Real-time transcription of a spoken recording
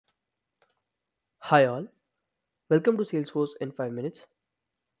Hi all, welcome to Salesforce in 5 minutes.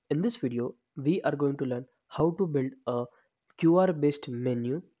 In this video, we are going to learn how to build a QR based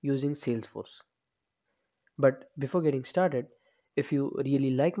menu using Salesforce. But before getting started, if you really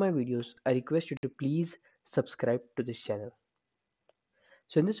like my videos, I request you to please subscribe to this channel.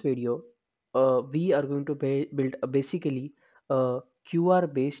 So in this video, we are going to build basically a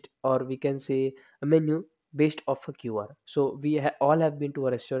QR based, or we can say a menu based off a QR. So we all have been to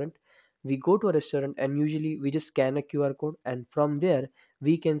a restaurant. We go to a restaurant and usually we just scan a QR code, and from there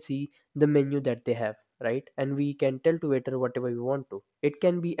we can see the menu that they have, right? And we can tell to waiter whatever we want to. It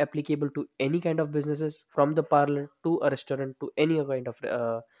can be applicable to any kind of businesses, from the parlor to a restaurant to any kind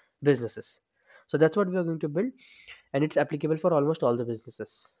of businesses. So that's what we are going to build, and it's applicable for almost all the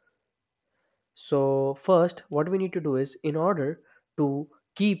businesses. So first, what we need to do is, in order to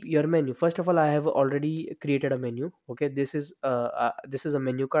keep your menu, first of all, I have already created a menu. Okay, this is a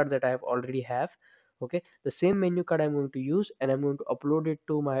menu card that I have already have. Okay, the same menu card I'm going to use, and I'm going to upload it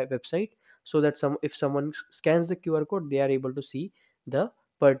to my website, so that if someone scans the QR code, they are able to see the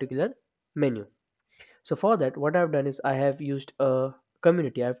particular menu. So for that, what I've done is I have used a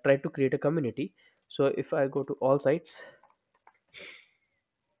community. I've tried to create a community. So if I go to all sites,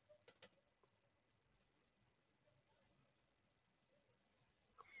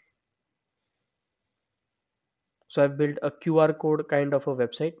 so I've built a QR code kind of a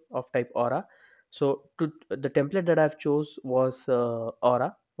website of type Aura. So to the template that I've chose was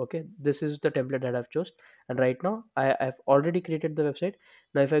Aura. Okay, this is the template that I've chose, and right now I've already created the website.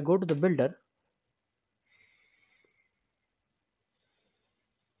 Now if I go to the builder,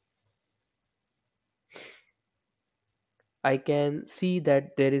 I can see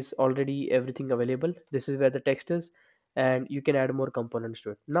that there is already everything available. This is where the text is, and you can add more components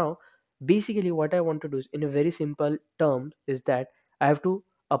to it. Now, basically, what I want to do is, in a very simple term, is that I have to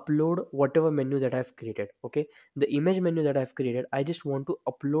upload whatever menu that I've created. Okay, the image menu that I've created, I just want to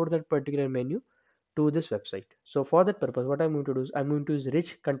upload that particular menu to this website. So for that purpose, what I'm going to do is I'm going to use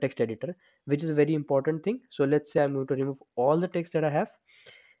rich context editor, which is a very important thing. So let's say I'm going to remove all the text that I have,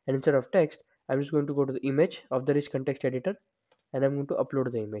 and instead of text, I'm just going to go to the image of the rich context editor, and I'm going to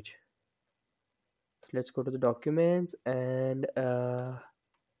upload the image. Let's go to the documents and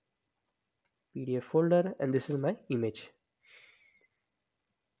PDF folder, and this is my image.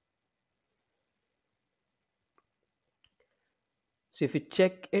 So if you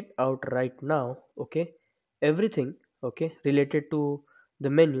check it out right now, okay, everything, okay, related to the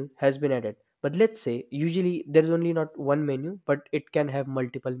menu has been added. But let's say usually there is only not one menu, but it can have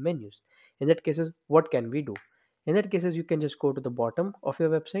multiple menus. In that cases, what can we do? In that cases, you can just go to the bottom of your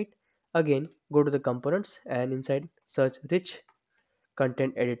website, again go to the components, and inside search rich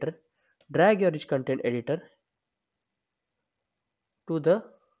content editor, drag your rich content editor to the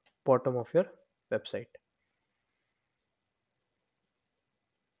bottom of your website.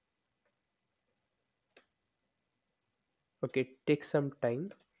 Okay, it takes some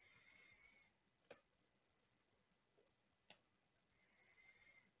time.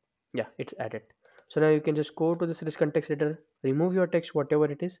 Yeah, it's added. So now you can just go to this rich context editor, remove your text whatever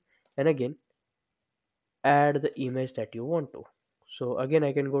it is, and again add the image that you want to. So again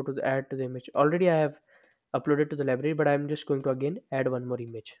I can go to the add to the image. Already I have uploaded to the library, but I'm just going to again add one more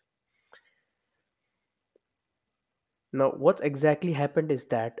image. Now what's exactly happened is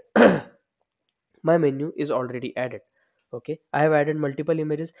that my menu is already added. Okay, I have added multiple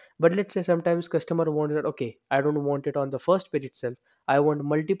images, but let's say sometimes customer wants that, okay, I don't want it on the first page itself, I want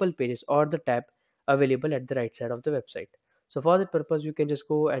multiple pages or the tab available at the right side of the website. So for that purpose, you can just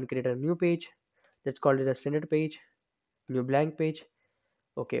go and create a new page. Let's call it a standard page, new blank page.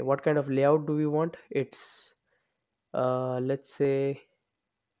 Okay, what kind of layout do we want? It's let's say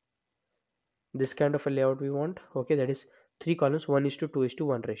this kind of a layout we want. Okay, that is 3 columns,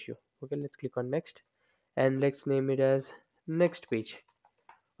 1:2:1 ratio. Okay, let's click on next, and let's name it as next page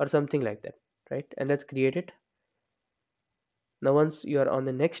or something like that, right? And let's create it. Now once you are on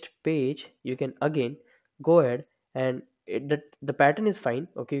the next page, you can again go ahead, and the pattern is fine.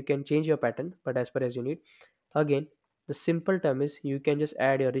 Okay, you can change your pattern, but as per as you need. Again, the simple term is you can just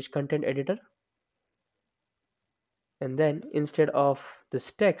add your rich content editor, and then instead of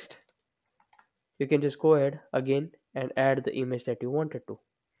this text, you can just go ahead again and add the image that you wanted to.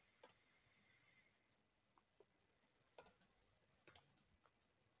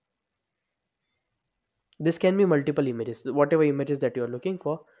 This can be multiple images, whatever images that you are looking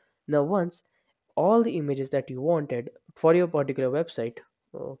for. Now once all the images that you wanted for your particular website,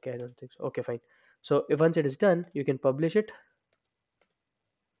 okay, I don't think so, okay, fine. So if once it is done, you can publish it.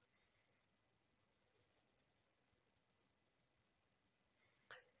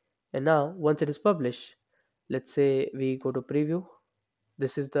 And now once it is published, let's say we go to preview.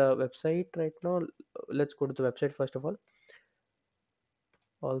 This is the website right now. Let's go to the website first of all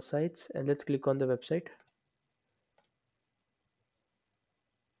sites, and let's click on the website.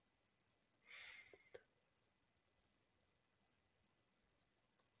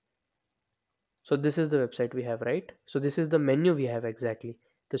 So this is the website we have, right? So this is the menu we have exactly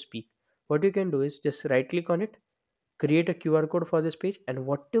to speak. What you can do is just right click on it, create a QR code for this page, and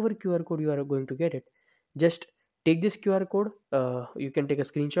whatever QR code you are going to get it, just take this QR code. You can take a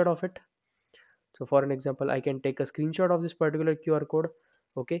screenshot of it. So for an example, I can take a screenshot of this particular QR code.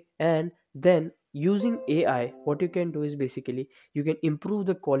 Okay, and then using AI, what you can do is basically you can improve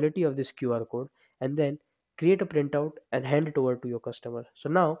the quality of this QR code and then create a printout and hand it over to your customer. So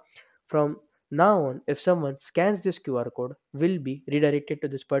now from now on, if someone scans this QR code, will be redirected to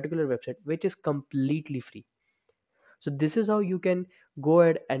this particular website, which is completely free. So this is how you can go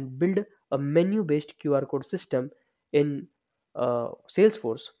ahead and build a menu based QR code system in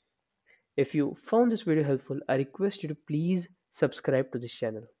Salesforce. If you found this video helpful, I request you to please subscribe to this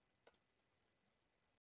channel.